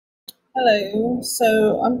Hello.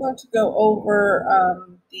 So I'm going to go over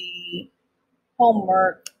the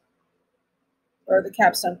homework or the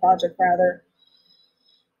capstone project rather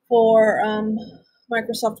for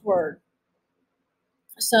Microsoft Word.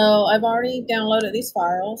 So I've already downloaded these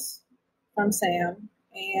files from Sam,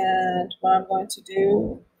 and what I'm going to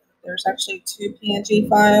do, there's actually two PNG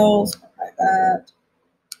files like that,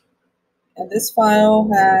 and this file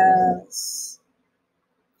has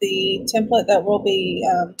the template that we'll be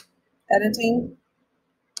editing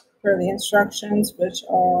for the instructions, which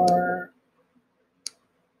are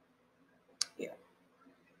here.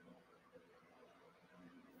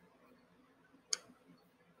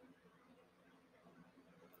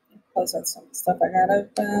 Close out some stuff I got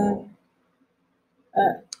open.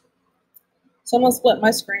 So I'm going to split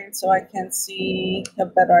my screen so I can have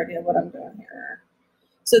a better idea of what I'm doing here.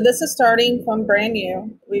 So this is starting from brand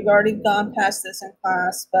new. We've already gone past this in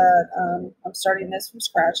class, but I'm starting this from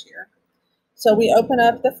scratch here. So we open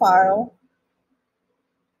up the file,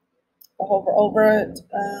 hover over it.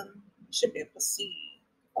 You should be able to see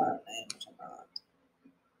the file name, which I'm not.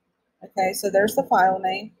 Okay, so there's the file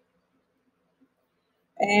name.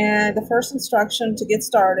 And the first instruction to get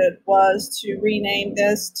started was to rename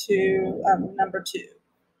this to number 2.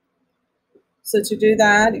 So to do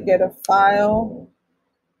that, you go to File,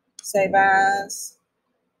 Save As.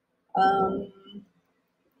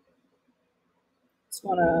 Just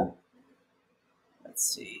want to, let's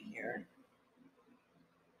see here.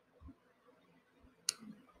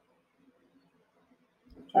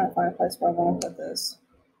 I'm trying to find a place where I want to put this.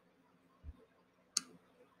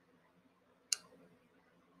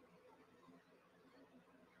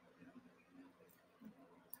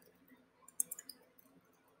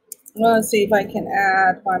 I'm going to see if I can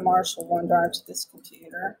add my Marshall OneDrive to this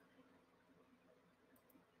computer.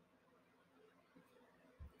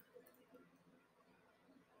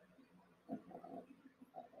 Let's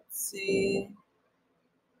see.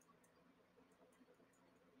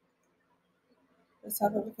 This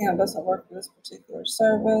type of account doesn't work for this particular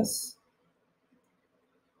service.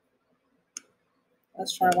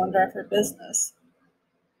 Let's try OneDrive for Business.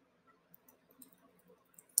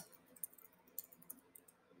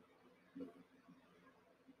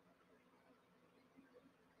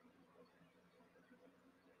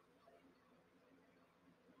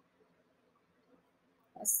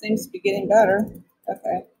 That seems to be getting better.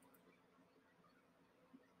 Okay.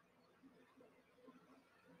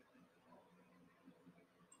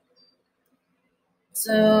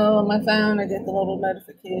 So on my phone, I get the little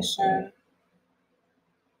notification.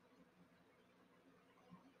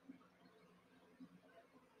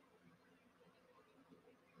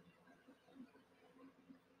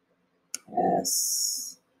 Yes.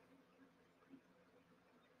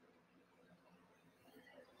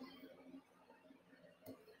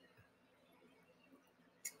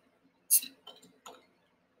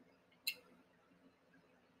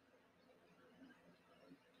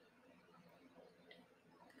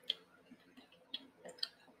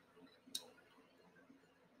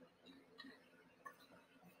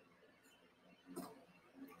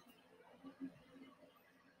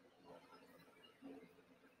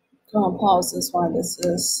 Go and pause this while this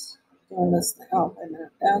is doing this thing. Oh, wait a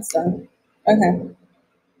minute. That's done. Okay.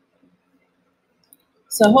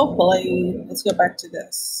 So hopefully, let's go back to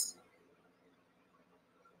this.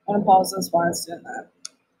 I'm going to pause this while it's doing that.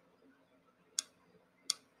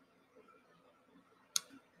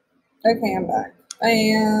 Okay, I'm back.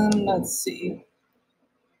 And let's see.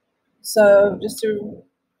 So just to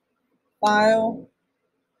File,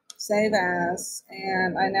 Save As,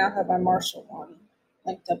 and I now have my Marshall one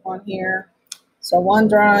linked up on here. So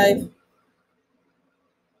OneDrive.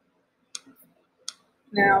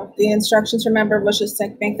 Now the instructions, remember, was just to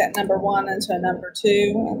make that number 1 into a number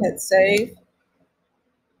 2 and hit save.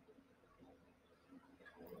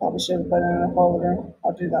 Probably should have put it in a folder.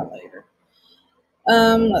 I'll do that later.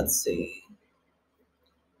 Let's see.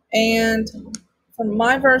 And from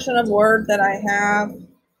my version of Word that I have,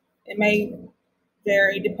 it may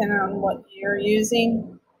vary depending on what you're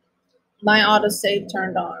using. My autosave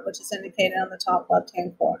turned on, which is indicated on the top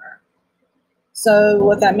left-hand corner. So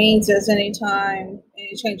what that means is anytime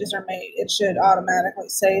any changes are made, it should automatically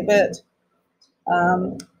save it.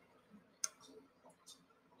 Yeah.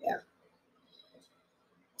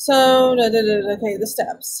 So, okay, the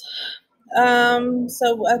steps.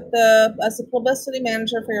 So as the publicity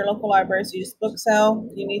manager for your local libraries use Booksell,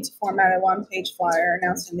 you need to format a one-page flyer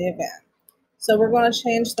announcing the event. So we're going to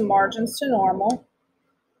change the margins to normal.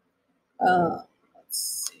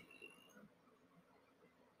 Let's see.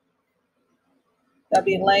 That'll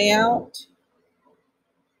be layout,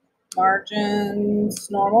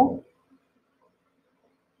 margins, normal.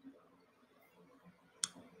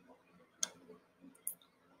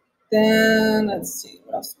 Then let's see,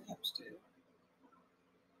 what else do we have to do?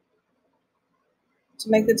 To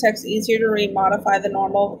make the text easier to read, modify the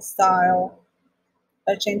normal style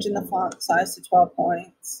by changing the font size to 12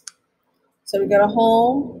 points. So we go to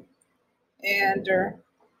Home, and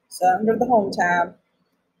so under the Home tab,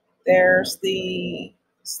 there's the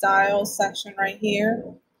Style section right here.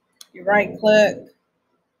 You right click,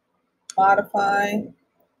 modify,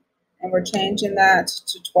 and we're changing that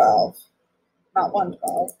to 12, not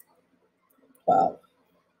 112, 12.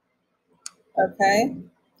 Okay,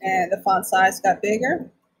 and the font size got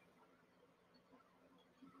bigger.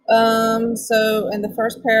 So in the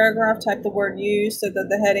first paragraph, type the word used so that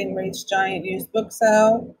the heading reads giant used book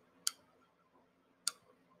sale.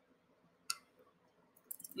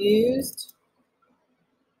 Used.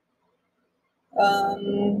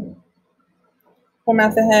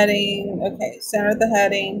 Format the heading. Okay, center the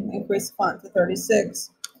heading, increase the font to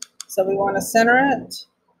 36. So we want to center it.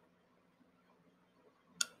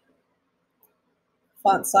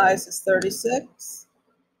 Font size is 36.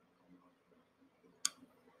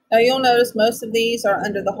 Now you'll notice most of these are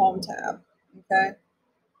under the Home tab, okay?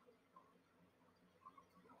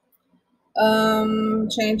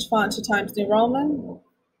 Change font to Times New Roman.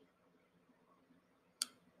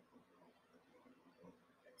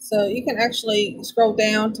 So you can actually scroll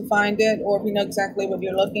down to find it, or if you know exactly what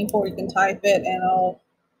you're looking for, you can type it and it'll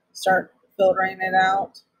start filtering it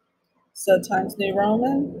out. So Times New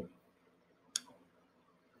Roman.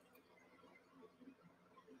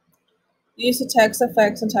 Use the text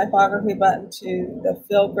effects and typography button to the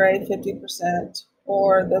fill gray 50%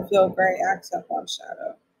 or the fill gray accent font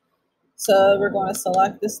shadow. So we're going to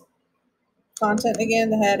select this content again,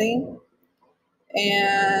 the heading,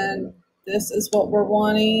 and this is what we're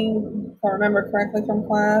wanting, if I remember correctly from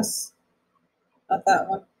class. Not that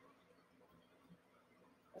one.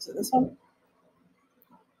 Is it this one?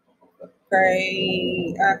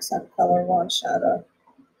 Gray accent color one shadow.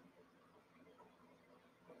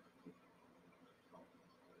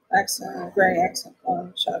 Gray accent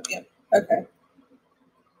one shadow. Yep. Okay.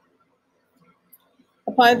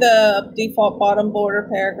 Apply the default bottom border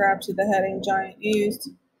paragraph to the heading giant used.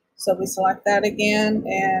 So we select that again,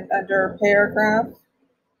 and under paragraph,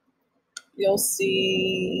 you'll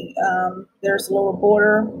see there's a little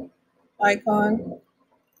border icon.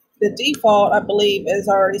 The default, I believe, is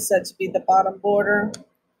already set to be the bottom border,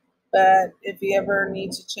 but if you ever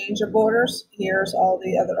need to change your borders, here's all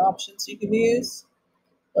the other options you can use.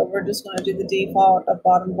 But we're just going to do the default of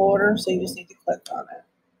bottom border, so you just need to click on it.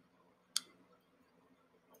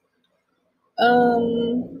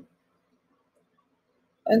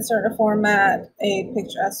 Insert and format a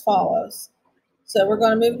picture as follows. So we're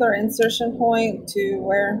going to move our insertion point to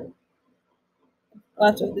where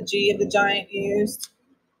left of the G of the giant used.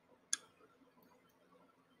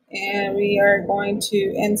 And we are going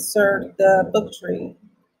to insert the book tree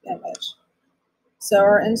image. So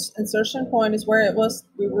our insertion point is where it was,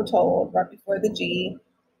 we were told, right before the G.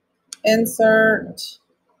 Insert.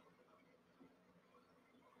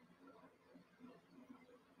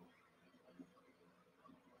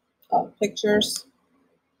 Oh, pictures.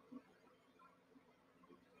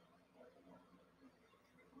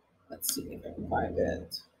 Let's see if I can find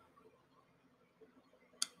it.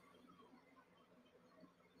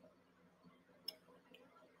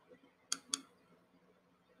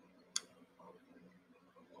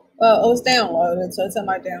 Well, it was downloaded, so it's in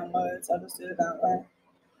my downloads. I'll just do it that way.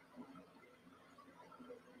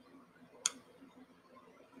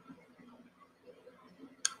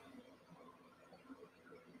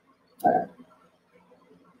 All right.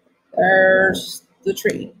 There's the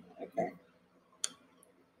tree. Okay.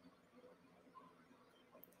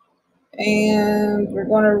 And we're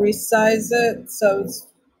going to resize it so it's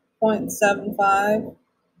 0.75.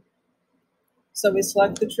 So we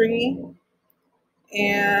select the tree,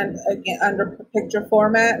 and again under picture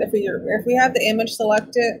format, if we have the image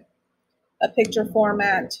selected, a picture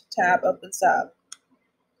format tab opens up.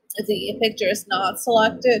 If the picture is not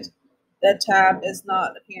selected, that tab is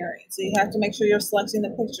not appearing. So you have to make sure you're selecting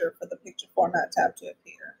the picture for the picture format tab to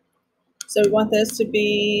appear. So we want this to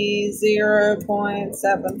be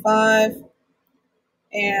 0.75,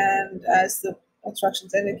 and as the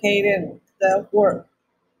instructions indicated, the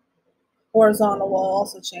horizontal will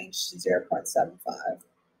also change to 0.75.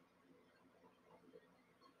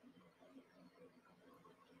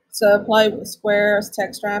 So apply squares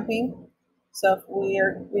text wrapping. So if we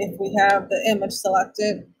have the image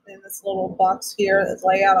selected in this little box here, that's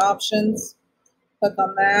layout options, click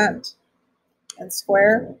on that and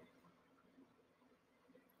square.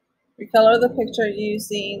 Recolor the picture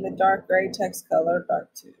using the dark gray text color, dark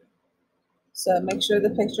 2. So make sure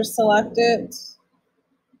the picture's selected.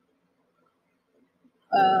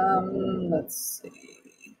 Let's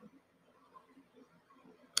see.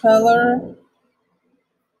 Color.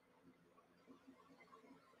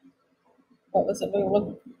 What was it? We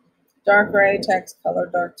look dark gray, text color,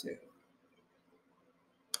 dark 2.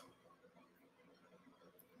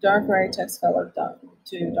 Dark gray, text color, dark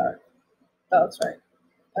 2, dark. Oh, that's right.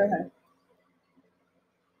 Okay.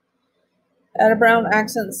 Add a brown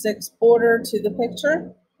accent 6 border to the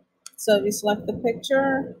picture. So we select the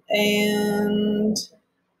picture and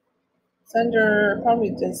it's under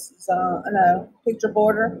probably just no picture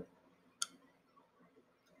border. I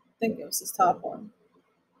think it was this top one.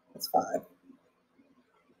 It's 5.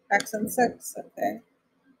 Accent 6. Okay.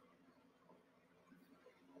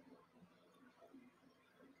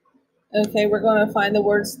 Okay, we're going to find the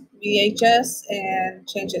words VHS and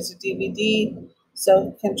change it to DVD.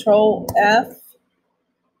 So Control F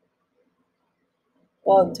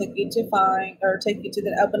will take you to find, or take you to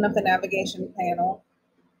the open up the navigation panel.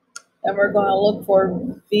 And we're going to look for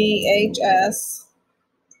VHS.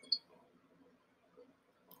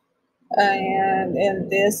 And in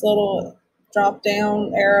this little drop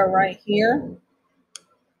down arrow right here,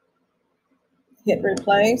 hit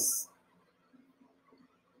replace.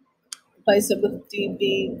 Replace it with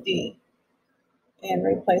DVD and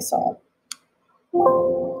replace all.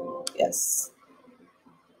 Yes.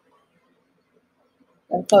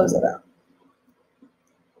 And close it out.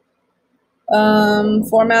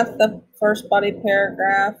 Format the first body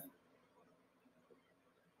paragraph.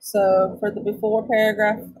 So for the before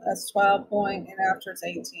paragraph, that's 12 point, and after it's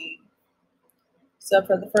 18. So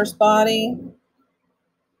for the first body,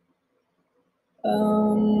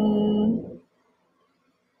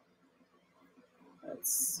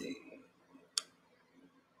 let's see.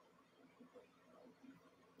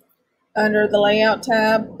 Under the layout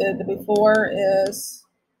tab, the before is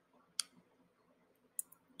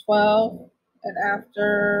 12, and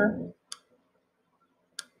after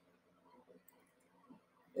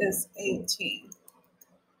is 18.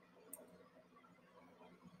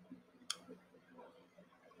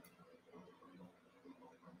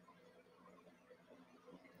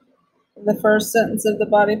 In the first sentence of the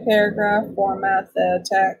body paragraph, format the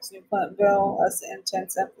text New Clintonville as the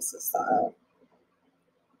intense emphasis style.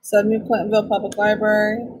 So New Clintonville Public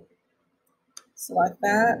Library, select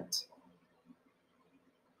that.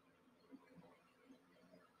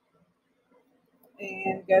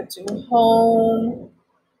 And go to home.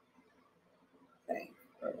 Okay,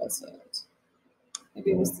 where was it?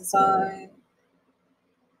 Maybe it was design.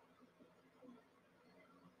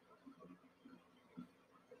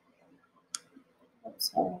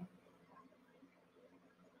 Oops, home.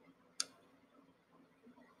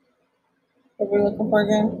 What are we looking for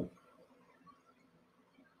again?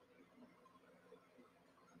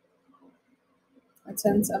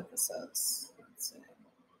 Intense emphasis. Let's see.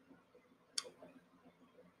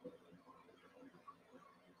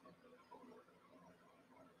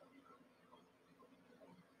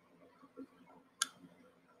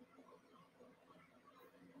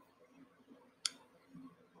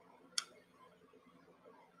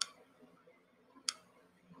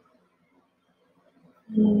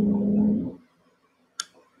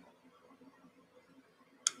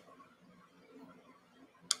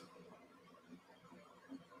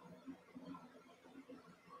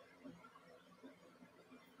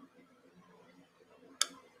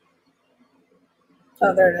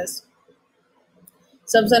 Oh, there it is.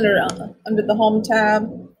 So it's under the home tab,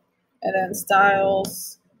 and then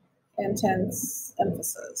styles, intense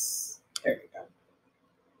emphasis. There you go.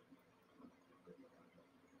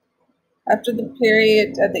 After the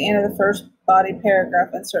period at the end of the first body paragraph,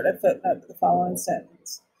 insert a footnote to the following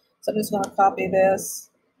sentence. So I'm just going to copy this.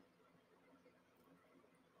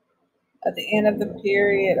 At the end of the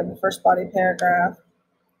period of the first body paragraph.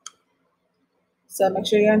 So make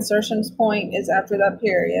sure your insertion point is after that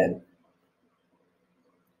period.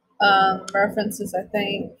 References, I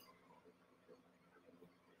think.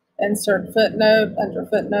 Insert footnote, under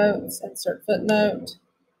footnotes, insert footnote.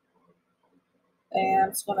 And I'm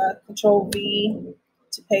just going to Control V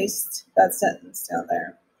to paste that sentence down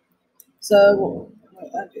there. So let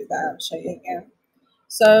me undo that and show you again.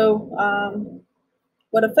 So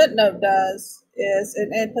what a footnote does is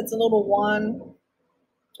it puts a little 1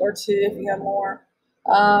 or 2 if you have more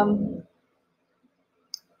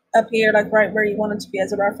up here, like right where you want it to be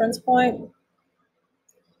as a reference point.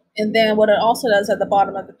 And then what it also does at the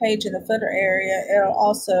bottom of the page in the footer area, it'll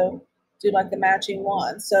also do like the matching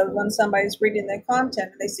one. So when somebody's reading the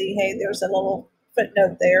content, they see, hey, there's a little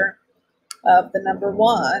footnote there of the number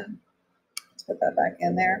 1. Let's put that back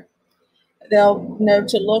in there. they'll know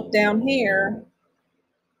to look down here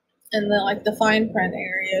in the like the fine print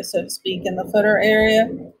area, so to speak, in the footer area,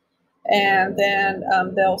 and then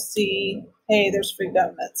they'll see, hey, there's free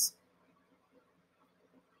donuts.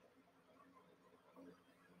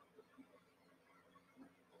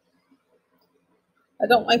 I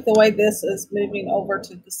don't like the way this is moving over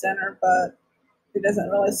to the center, but it doesn't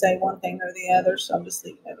really say one thing or the other, so I'm just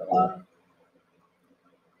leaving it alone.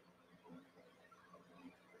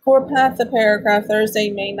 For path the paragraph, Thursday,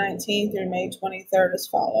 May 19th through May 23rd as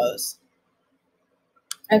follows.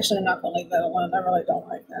 Actually, I'm not going to leave that alone. I really don't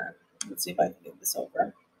like that. Let's see if I can get this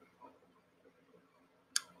over.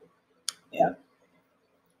 Yeah,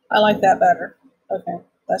 I like that better. Okay,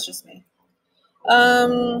 that's just me.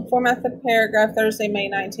 Format the paragraph Thursday, May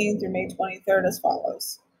 19th through May 23rd as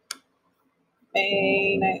follows.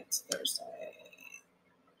 May 9th, Thursday.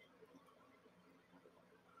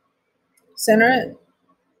 Center it.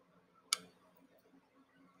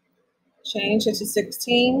 Change it to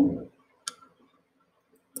 16.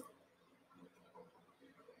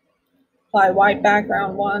 Apply white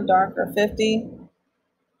background 1, darker 50.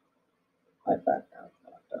 White background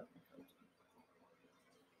 1, darker 50.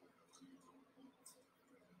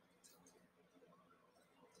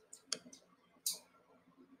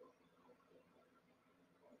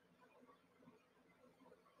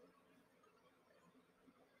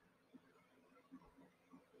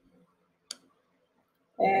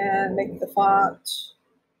 And make the font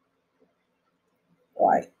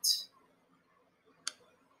white.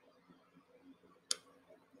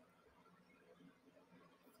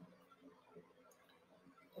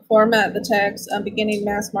 Format the text, beginning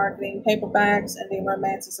mass marketing paperbacks, ending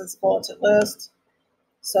romances as bulleted list.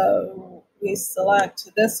 So we select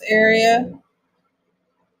this area,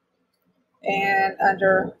 and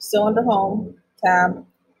still under home tab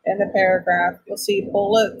in the paragraph, you'll see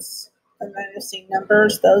bullets, and then you'll see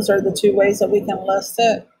numbers. Those are the two ways that we can list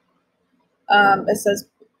it. It says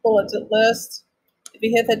bulleted list. If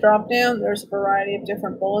you hit the drop down, there's a variety of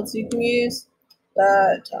different bullets you can use,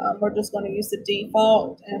 but we're just going to use the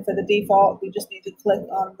default, and for the default, we just need to click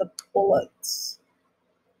on the bullets.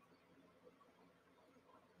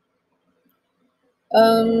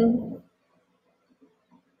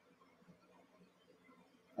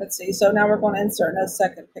 Let's see, so now we're going to insert a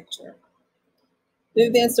second picture.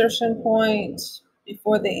 Move the insertion point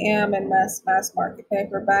before the M and mass market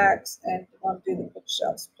paperbacks, and we want to do the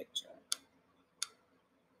bookshelves picture.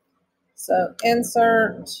 So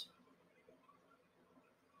insert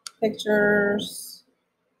pictures.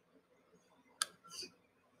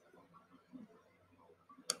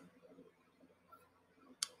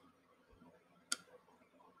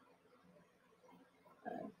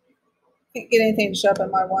 Can't get anything to show up in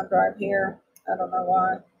my OneDrive here. I don't know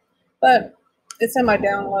why, but it's in my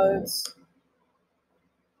downloads.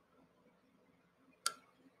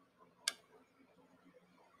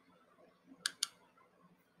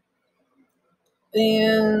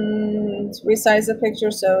 And resize the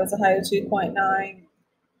picture so it's a height of 2.9.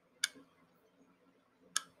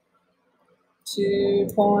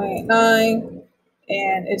 2.9,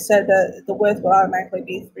 and it said that the width will automatically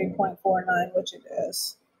be 3.49, which it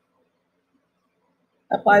is.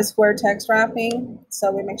 Apply square text wrapping,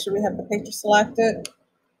 so we make sure we have the picture selected.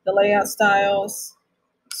 The layout styles,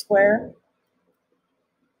 square.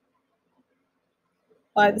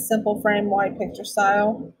 Apply the simple frame white picture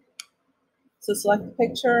style. So select the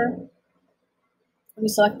picture. When you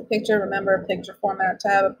select the picture, remember picture format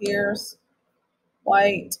tab appears.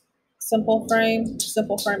 White, simple frame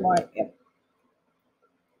white, yep.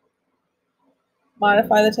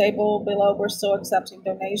 Modify the table below. We're still accepting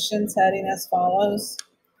donations, heading as follows.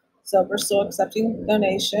 So we're still accepting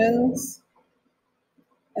donations.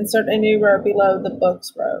 Insert a new row below the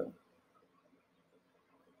books row.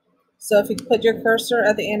 So if you put your cursor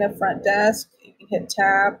at the end of front desk, you can hit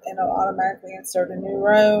tab and it'll automatically insert a new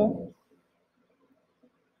row.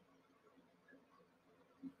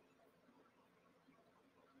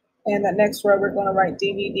 And that next row, we're going to write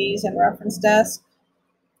DVDs and reference desk.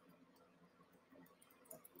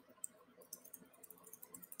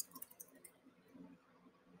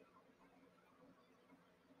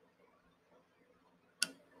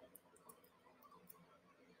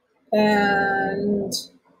 And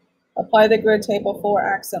apply the grid table for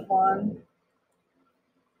accent 1.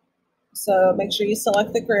 So make sure you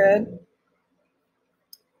select the grid.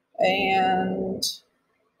 And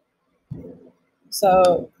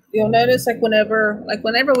so you'll notice like whenever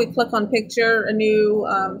we click on picture, a new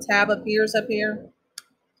tab appears up here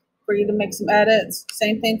for you to make some edits.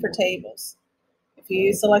 Same thing for tables. If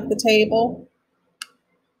you select the table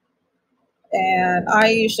And I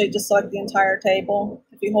usually just select the entire table.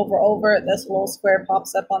 If you hover over it, this little square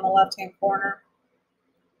pops up on the left-hand corner.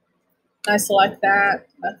 I select that,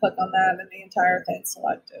 I click on that, and the entire thing's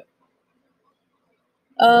selected.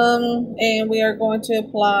 And we are going to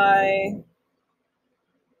apply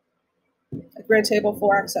a grid table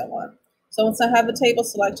for accent 1. So once I have the table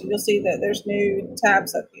selected, you'll see that there's new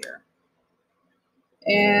tabs up here.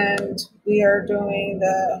 And we are doing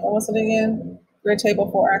the, what was it again? Grid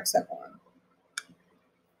table for accent 1.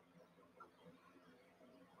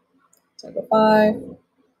 Table 5,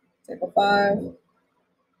 table 5,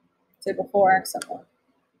 table 4, accent 1.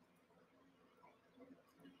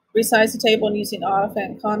 Resize the table and using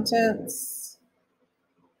auto-fit contents.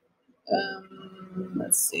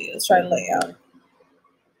 Let's see, let's try layout.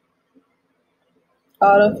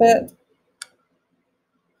 Auto-fit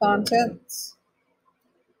contents.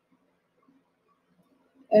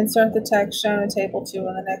 Insert the text shown in table 2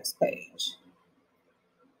 on the next page.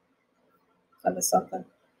 I missed something.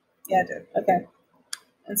 Yeah, I did. Okay.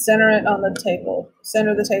 And center it on the table.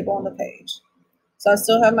 Center the table on the page. So I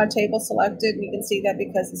still have my table selected. You can see that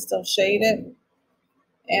because it's still shaded.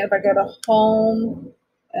 And if I go to home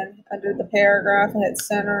and under the paragraph and hit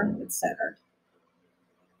center, it's centered.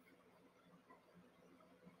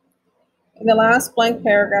 In the last blank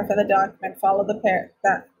paragraph of the document, follow the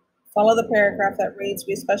paragraph that reads,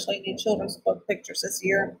 "We especially need children's book pictures this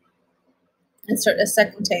year." Insert a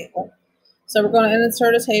second table. So we're going to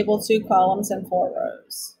insert a table, 2 columns and 4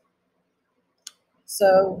 rows.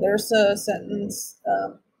 So there's a sentence,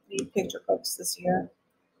 need picture books this year.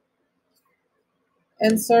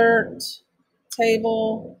 Insert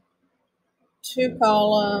table, 2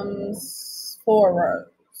 columns, 4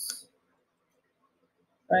 rows.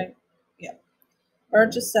 Right? Yeah.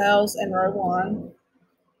 Merge the cells in row 1.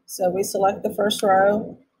 So we select the first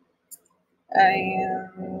row.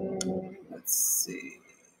 And let's see.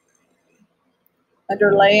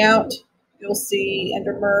 Under layout, you'll see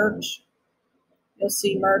under merge, you'll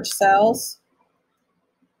see merge cells.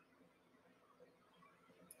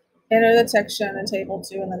 Enter the text shown in table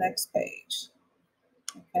 2 in the next page.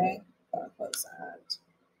 Okay, I'll close that.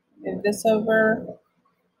 Move this over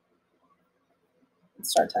and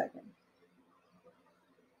start typing.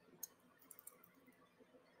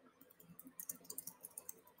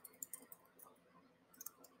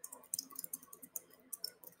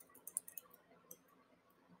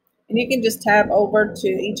 And you can just tab over to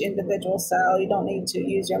each individual cell. You don't need to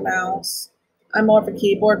use your mouse. I'm more of a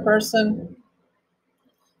keyboard person.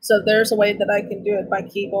 So if there's a way that I can do it by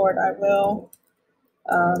keyboard, I will.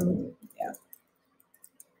 Yeah.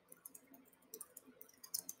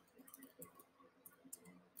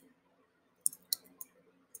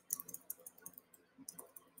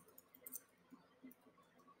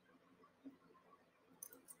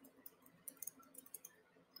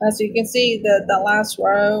 As you can see, the last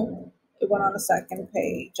row, it went on the second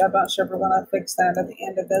page. I'm not sure if we're going to fix that at the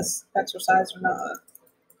end of this exercise or not.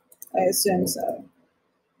 I assume so.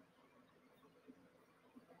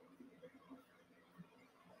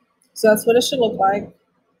 So that's what it should look like.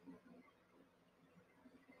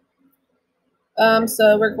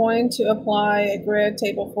 So we're going to apply a grid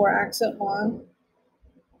table for accent 1.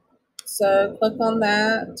 So click on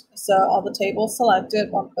that. So all the tables selected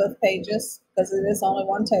on both pages because it is only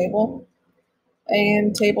one table.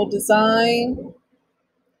 And table design,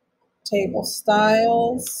 table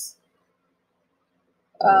styles,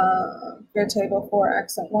 grid table for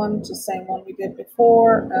accent 1, which is the same one we did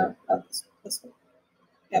before. This one.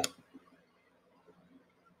 Yep.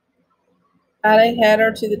 Add a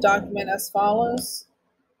header to the document as follows.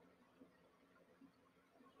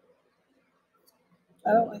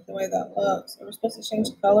 I don't like the way that looks. Are we supposed to change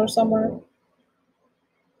the color somewhere?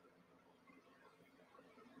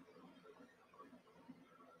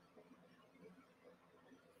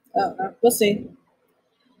 Oh, no. We'll see.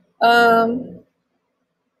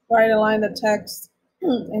 Right align the text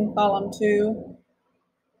in column 2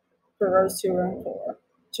 for rows 2 and 4.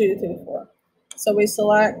 2 through 4. So we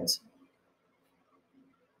select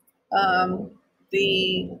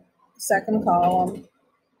the second column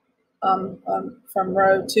from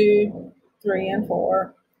row 2, 3, and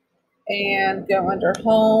 4, and go under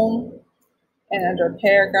home and under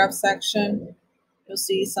paragraph section. You'll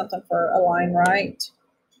see something for align right.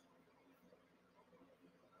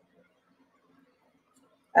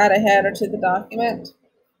 Add a header to the document.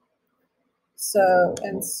 So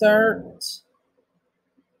insert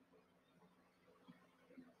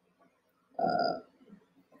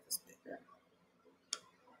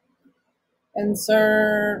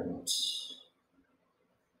insert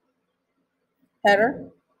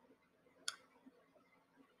header.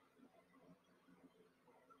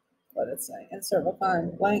 what did it say? Insert will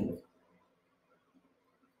find blank.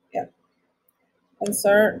 Yep.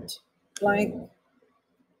 Insert blank.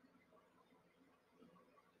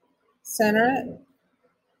 Center it.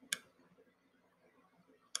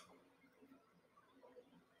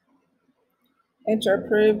 Enter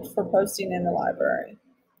approved for posting in the library.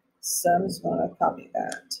 So I'm just going to copy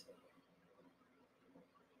that.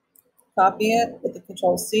 Copy it with the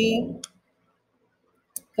Control C,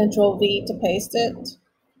 Control V to paste it,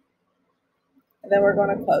 and then we're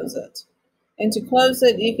going to close it. And to close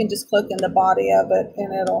it, you can just click in the body of it,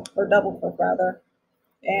 and it'll, or double click rather,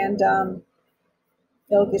 and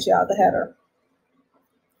it'll get you out the header.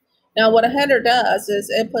 Now, what a header does is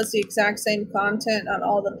it puts the exact same content on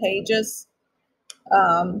all the pages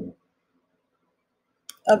of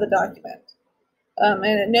the document.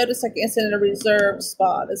 And notice like it's in a reserved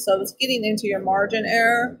spot, and so it's getting into your margin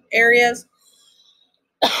areas,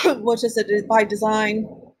 which is by design.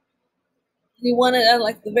 You want it at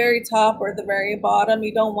like the very top or the very bottom.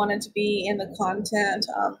 You don't want it to be in the content.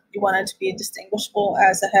 You want it to be distinguishable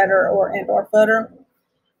as a header or footer.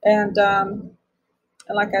 And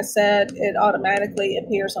like I said, it automatically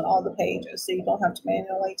appears on all the pages, so you don't have to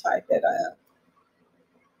manually type it in.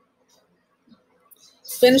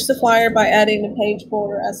 Finish the flyer by adding the page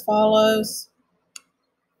border as follows.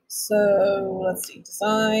 So let's see,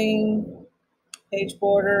 design, page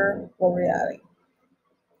border, what are we adding?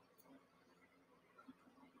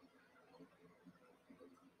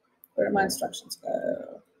 Where do my instructions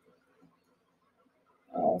go?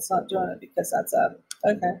 Oh, it's not doing it because that's up.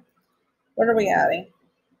 Okay. What are we adding?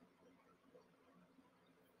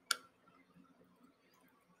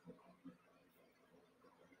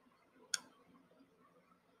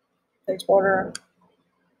 Page border.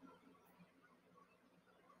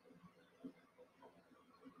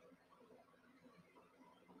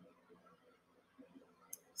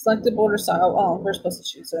 Select the border style. Oh, we're supposed to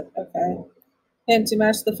choose it. Okay. And to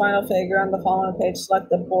match the final figure on the following page, select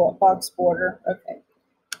the box border. Okay.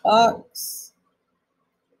 Box.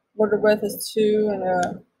 Border width is 2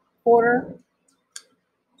 1/4.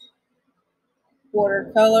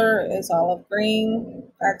 Border color is olive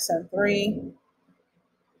green. Accent 3.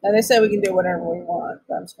 Now they say we can do whatever we want,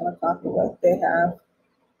 but I'm just going to copy what they have.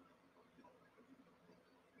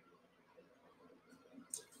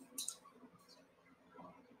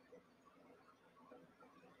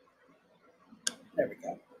 There we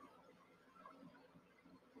go.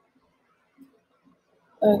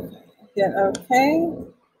 Okay, hit OK.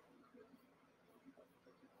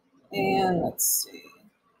 And let's see.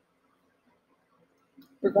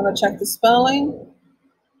 We're going to check the spelling.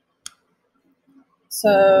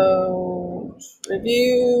 So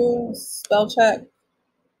review, spell check.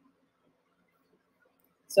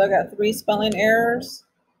 So I got 3 spelling errors.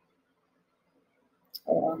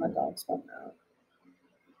 Hold on, my dog's going out.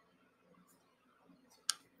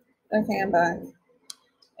 Okay, I'm back.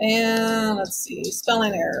 And let's see,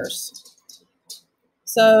 spelling errors.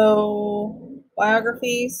 So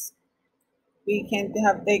biographies, we can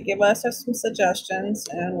have, they give us some suggestions,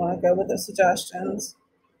 and want to go with the suggestions.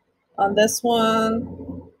 On this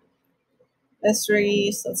one,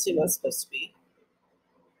 mysteries, let's see what it's supposed to be.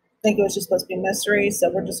 I think it was just supposed to be mysteries, so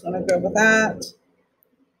we're just going to go with that.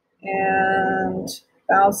 And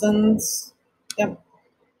thousands, yep.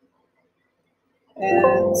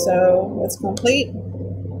 And so it's complete.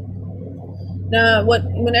 Now,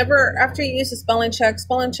 whenever after you use the spelling check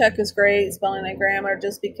is great, spelling and grammar,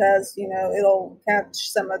 just because it'll catch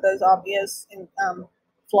some of those obvious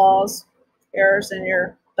flaws, errors in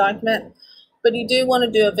your document. But you do want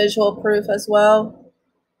to do a visual proof as well,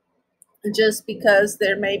 just because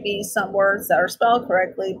there may be some words that are spelled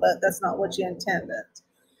correctly, but that's not what you intended.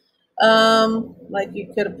 Like you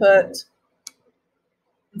could have put,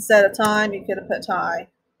 instead of time, you could have put tie.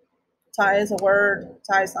 Tie is a word.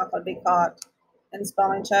 Tie is not going to be caught in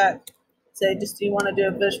spelling check. So you want to do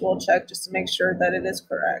a visual check just to make sure that it is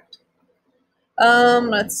correct.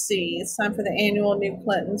 Let's see. It's time for the annual New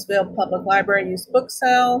Clintonsville Public Library used book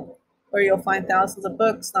sale, where you'll find thousands of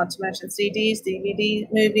books, not to mention CDs, DVD,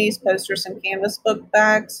 movies, posters, and canvas book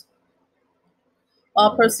bags.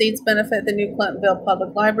 All proceeds benefit the New Clintonville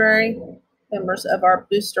Public Library. Members of our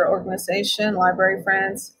booster organization, Library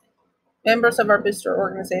Friends, Members of our booster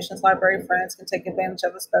organization's Library Friends can take advantage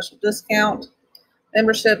of a special discount.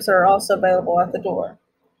 Memberships are also available at the door.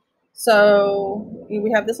 So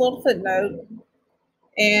we have this little footnote,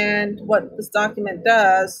 and what this document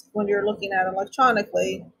does when you're looking at it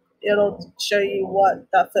electronically, it'll show you what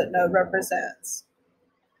that footnote represents.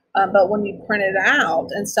 But when you print it out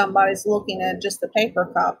and somebody's looking at just the paper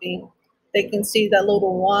copy, they can see that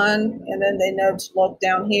little one, and then they know to look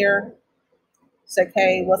down here. It's like,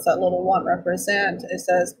 hey, what's that little one represent? It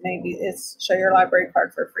says maybe it's show your library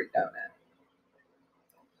card for a free donut.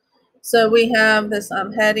 So we have this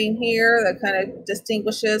heading here that kind of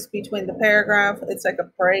distinguishes between the paragraph. It's like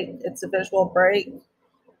a break. It's a visual break.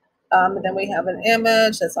 And then we have an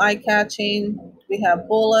image that's eye-catching. We have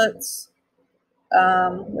bullets.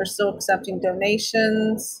 We're still accepting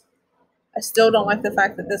donations. I still don't like the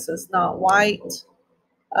fact that this is not white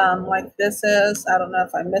like this is. I don't know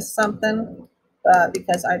if I missed something, but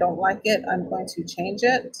because I don't like it, I'm going to change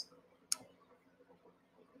it.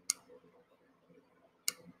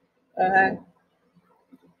 Okay.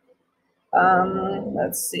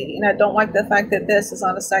 Let's see. And I don't like the fact that this is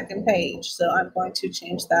on the second page, so I'm going to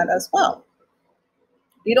change that as well.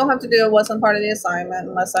 You don't have to do it. Wasn't part of the assignment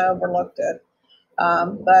unless I overlooked it.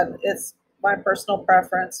 But it's my personal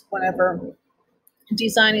preference whenever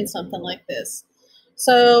designing something like this.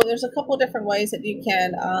 So there's a couple different ways that you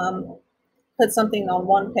can put something on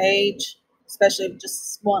one page, especially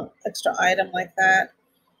just one extra item like that.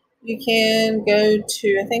 You can go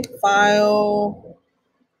to, I think, File,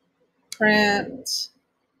 Print,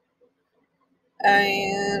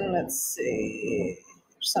 and let's see,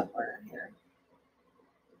 somewhere in here.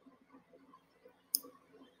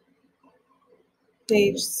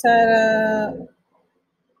 Page setup.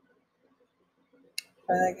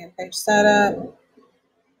 Try that again. Page setup.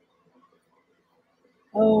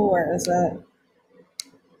 Oh, where is it?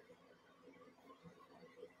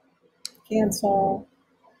 Cancel.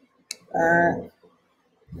 Back.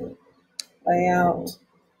 Layout.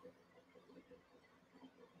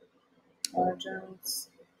 Margins.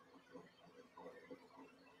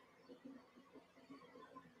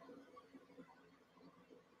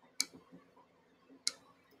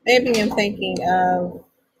 Maybe I'm thinking of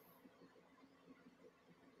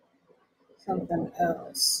something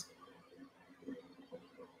else.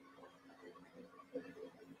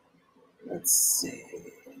 Let's see.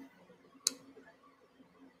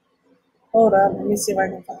 Hold up. Let me see if I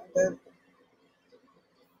can find it.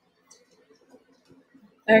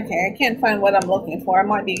 Okay, I can't find what I'm looking for. I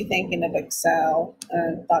might be thinking of Excel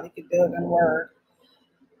and thought you could do it in Word.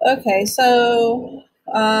 Okay, so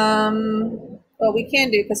what we can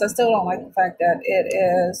do, because I still don't like the fact that it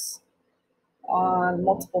is on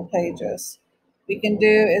multiple pages, we can do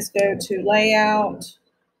is go to Layout,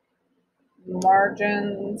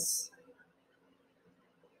 Margins.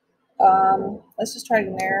 Let's just try to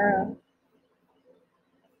narrow.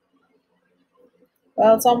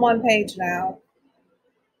 Well, it's on one page now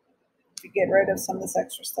to get rid of some of this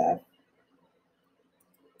extra stuff.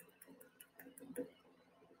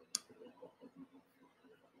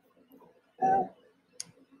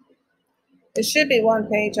 It should be one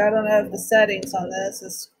page. I don't know if the settings on this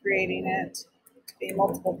is creating it to be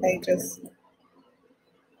multiple pages.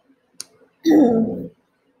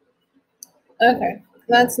 Okay,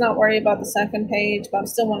 let's not worry about the second page, but I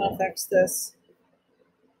still want to fix this.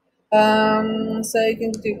 So you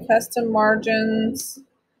can do custom margins.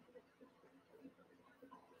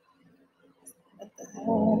 What the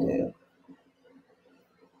hell do I do?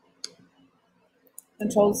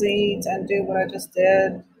 Control Z to undo what I just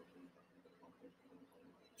did.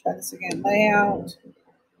 Try this again. Layout,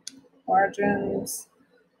 margins,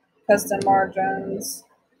 custom margins.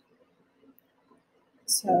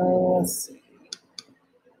 So let's see.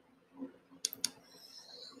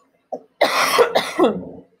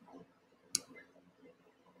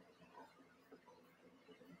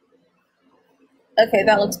 Okay,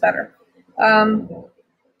 that looks better. I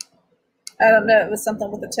don't know, it was something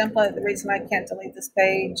with the template. The reason I can't delete this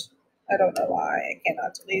page, I don't know why I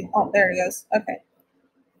cannot delete. Oh, there it goes. Okay.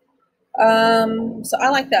 So I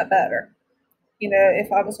like that better. You know,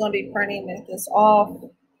 if I was going to be printing this off,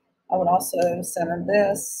 I would also center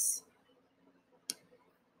this.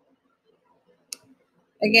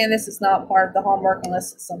 Again, this is not part of the homework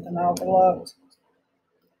unless it's something I overlooked.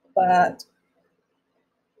 But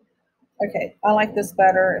okay, I like this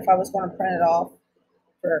better if I was going to print it off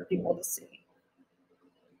for people to see.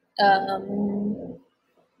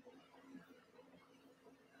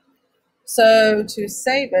 So to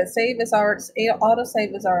save it,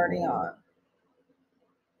 autosave is already on.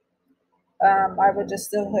 I would just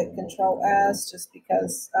still hit Control S just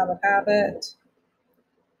because out of habit.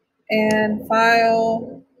 And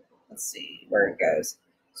file, let's see where it goes.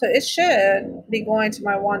 So it should be going to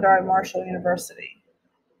my OneDrive Marshall University.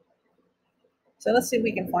 So let's see if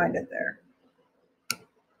we can find it there.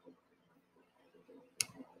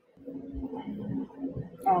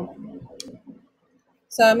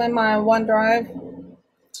 So I'm in my OneDrive,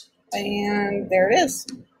 and there it is.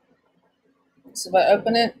 So if I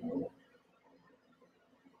open it,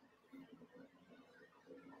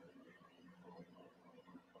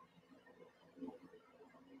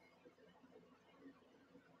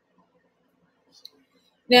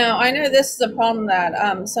 now I know this is a problem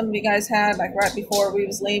that some of you guys had, like right before we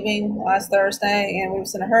was leaving last Thursday, and we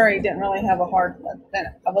was in a hurry, didn't really have a hard,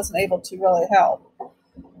 I wasn't able to really help.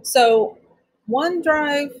 So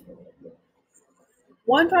OneDrive,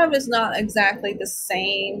 OneDrive is not exactly the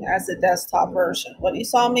same as the desktop version. What you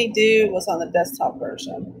saw me do was on the desktop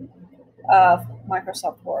version of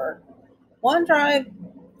Microsoft Word. OneDrive,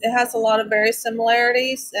 it has a lot of very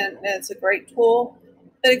similarities, and it's a great tool,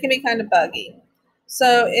 but it can be kind of buggy.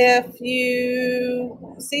 So if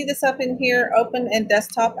you see this up in here, open in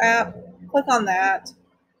desktop app, click on that.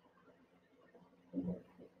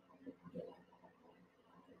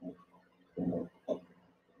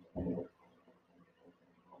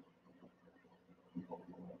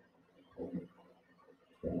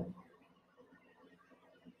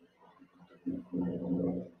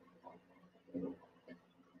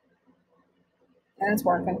 And it's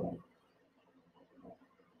working.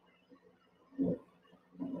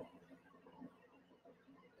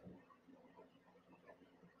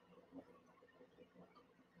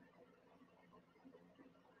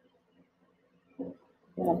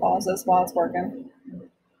 I'm gonna pause this while it's working. And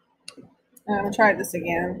I'm gonna try this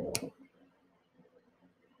again.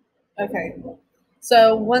 Okay.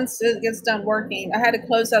 So once it gets done working, I had to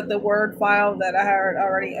close out the Word file that I had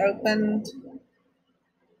already opened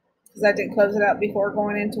because I didn't close it out before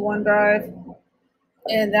going into OneDrive.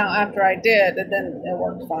 And now after I did, then it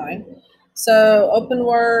worked fine. So open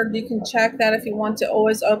Word, you can check that if you want to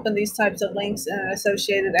always open these types of links in an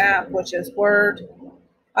associated app, which is Word.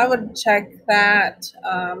 I would check that.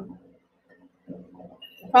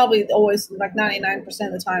 Probably always, like 99%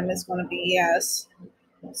 of the time, it's going to be yes.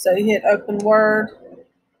 So you hit open Word,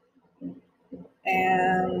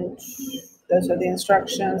 and those are the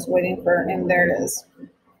instructions waiting for, and there it is.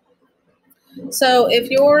 So if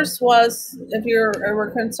yours was, if you're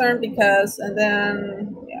were concerned because, and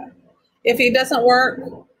then, yeah, if it doesn't work,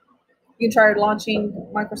 you can try launching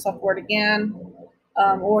Microsoft Word again,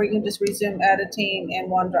 or you can just resume editing in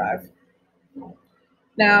OneDrive.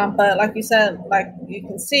 Now, but like you said, like you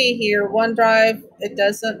can see here, OneDrive, it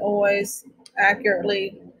doesn't always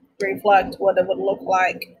accurately reflect what it would look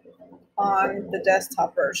like on the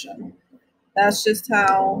desktop version. That's just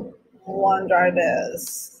how OneDrive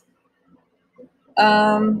is.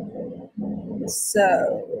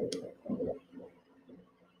 So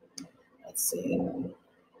let's see.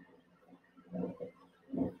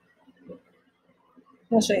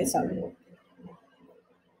 I'll show you something.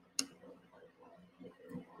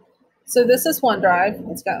 So this is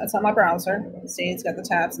OneDrive. It's on my browser. See, it's got the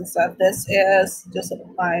tabs and stuff. This is just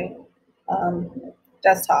my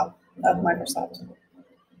desktop of Microsoft.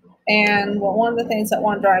 And one of the things that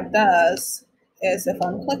OneDrive does is if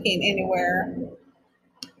I'm clicking anywhere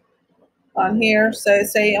on here, so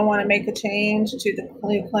say I want to make a change to the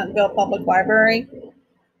New Clintonville Public Library,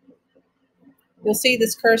 you'll see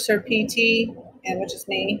this cursor PT, and which is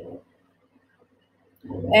me.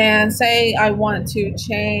 And say I want to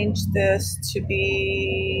change this to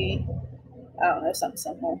be, I don't know, something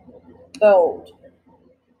simple, gold.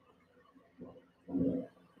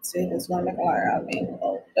 Let's see if it's going to make a liar out of me.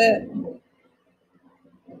 Hold it.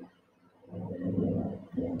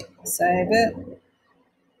 Save it.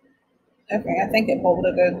 Okay, I think it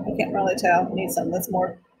bolded it. I can't really tell. I need something that's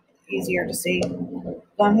more easier to see. Go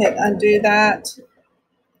ahead and hit undo that.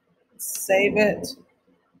 Save it.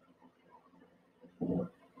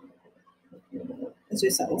 Let's do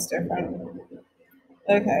something different.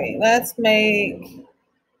 Okay, let's make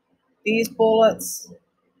these bullets.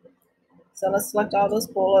 So let's select all those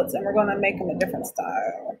bullets, and we're going to make them a different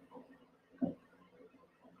style.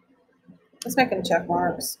 Let's make them check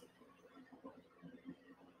marks.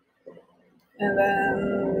 And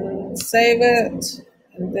then save it.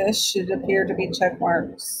 And this should appear to be check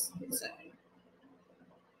marks. So,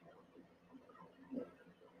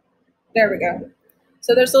 there we go.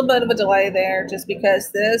 So there's a little bit of a delay there just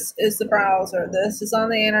because this is the browser, this is on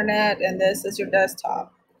the internet, and this is your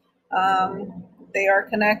desktop. They are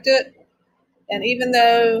connected. And even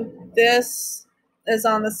though this is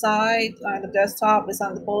on the side, the desktop is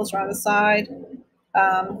on the bullets are on the side,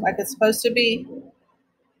 like it's supposed to be,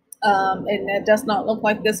 and it does not look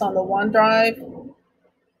like this on the OneDrive.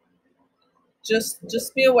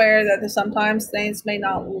 Just be aware that sometimes things may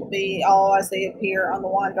not be all as they appear on the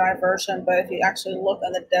OneDrive version, but if you actually look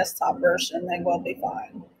on the desktop version, they will be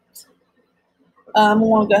fine. We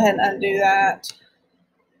want to go ahead and undo that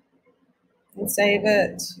and save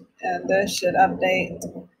it. and this should update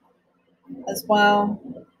as well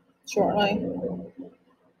shortly.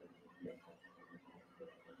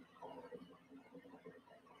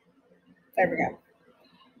 There we go.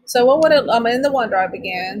 So what would it, I'm in the OneDrive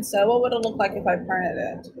again. So what would it look like if I printed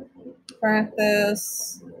it? Print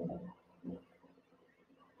this.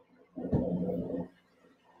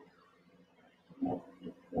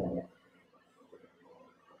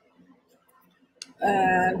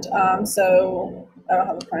 And so I don't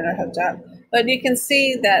have a printer hooked up, but you can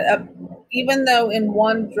see that even though in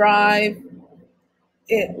OneDrive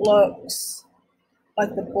it looks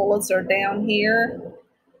like the bullets are down here,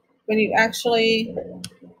 when you actually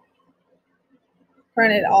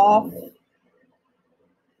print it off,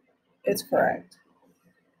 it's correct.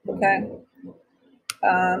 Okay.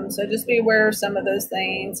 So just be aware of some of those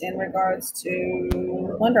things in regards to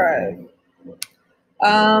OneDrive.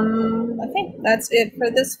 I think that's it for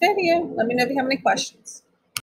this video. Let me know if you have any questions.